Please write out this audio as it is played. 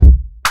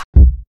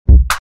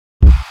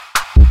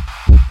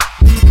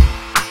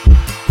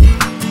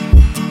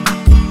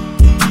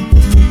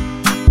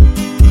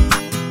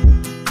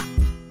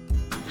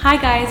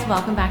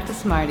welcome back to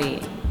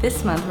Smarty.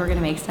 This month we're gonna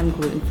make some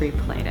gluten-free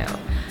Play-Doh.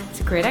 It's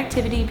a great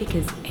activity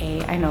because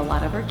A, I know a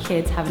lot of our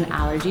kids have an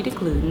allergy to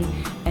gluten,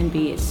 and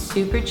B, it's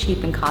super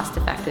cheap and cost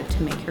effective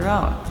to make your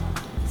own.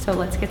 So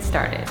let's get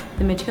started.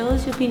 The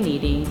materials you'll be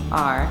needing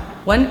are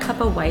 1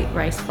 cup of white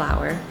rice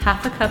flour,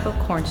 half a cup of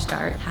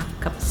cornstarch, half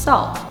a cup of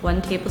salt,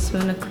 1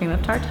 tablespoon of cream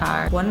of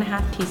tartar,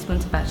 1.5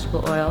 teaspoons of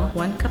vegetable oil,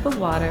 1 cup of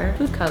water,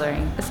 food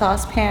coloring, a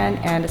saucepan,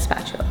 and a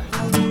spatula.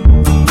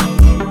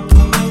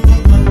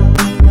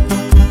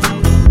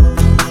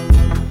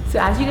 So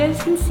as you guys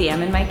can see,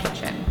 I'm in my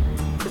kitchen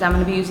because I'm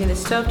going to be using the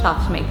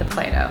stovetop to make the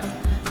Play-Doh.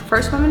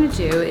 First what I'm going to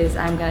do is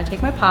I'm going to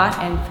take my pot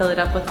and fill it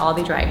up with all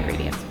the dry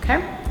ingredients,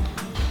 okay?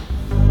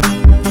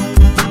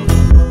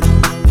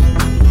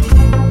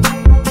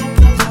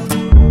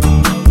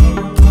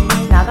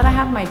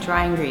 My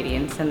dry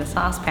ingredients in the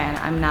saucepan,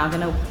 I'm now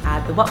going to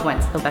add the wet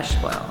ones, the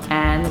vegetable oil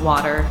and the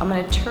water. I'm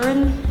going to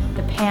turn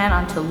the pan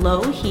onto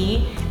low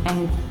heat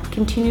and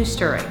continue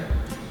stirring.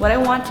 What I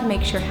want to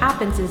make sure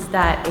happens is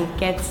that it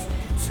gets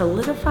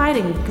solidified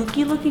and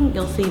gooky looking,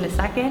 you'll see in a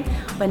second,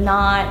 but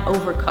not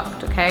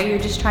overcooked, okay? You're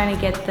just trying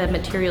to get the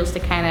materials to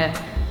kind of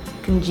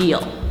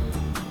congeal.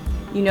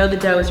 You know the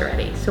dough is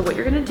ready. So what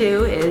you're going to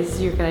do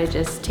is you're going to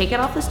just take it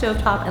off the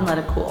stovetop and let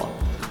it cool.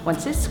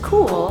 Once it's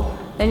cool,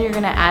 then you're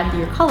gonna add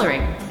your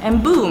coloring,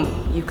 and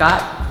boom, you've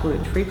got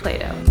gluten-free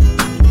Play-Doh.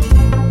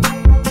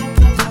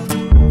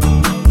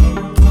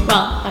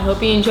 Well, I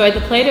hope you enjoyed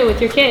the Play-Doh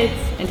with your kids.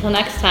 Until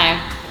next time,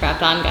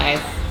 craft on,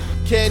 guys.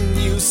 Can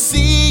you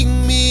see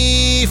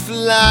me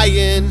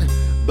flying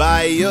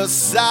by your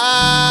side?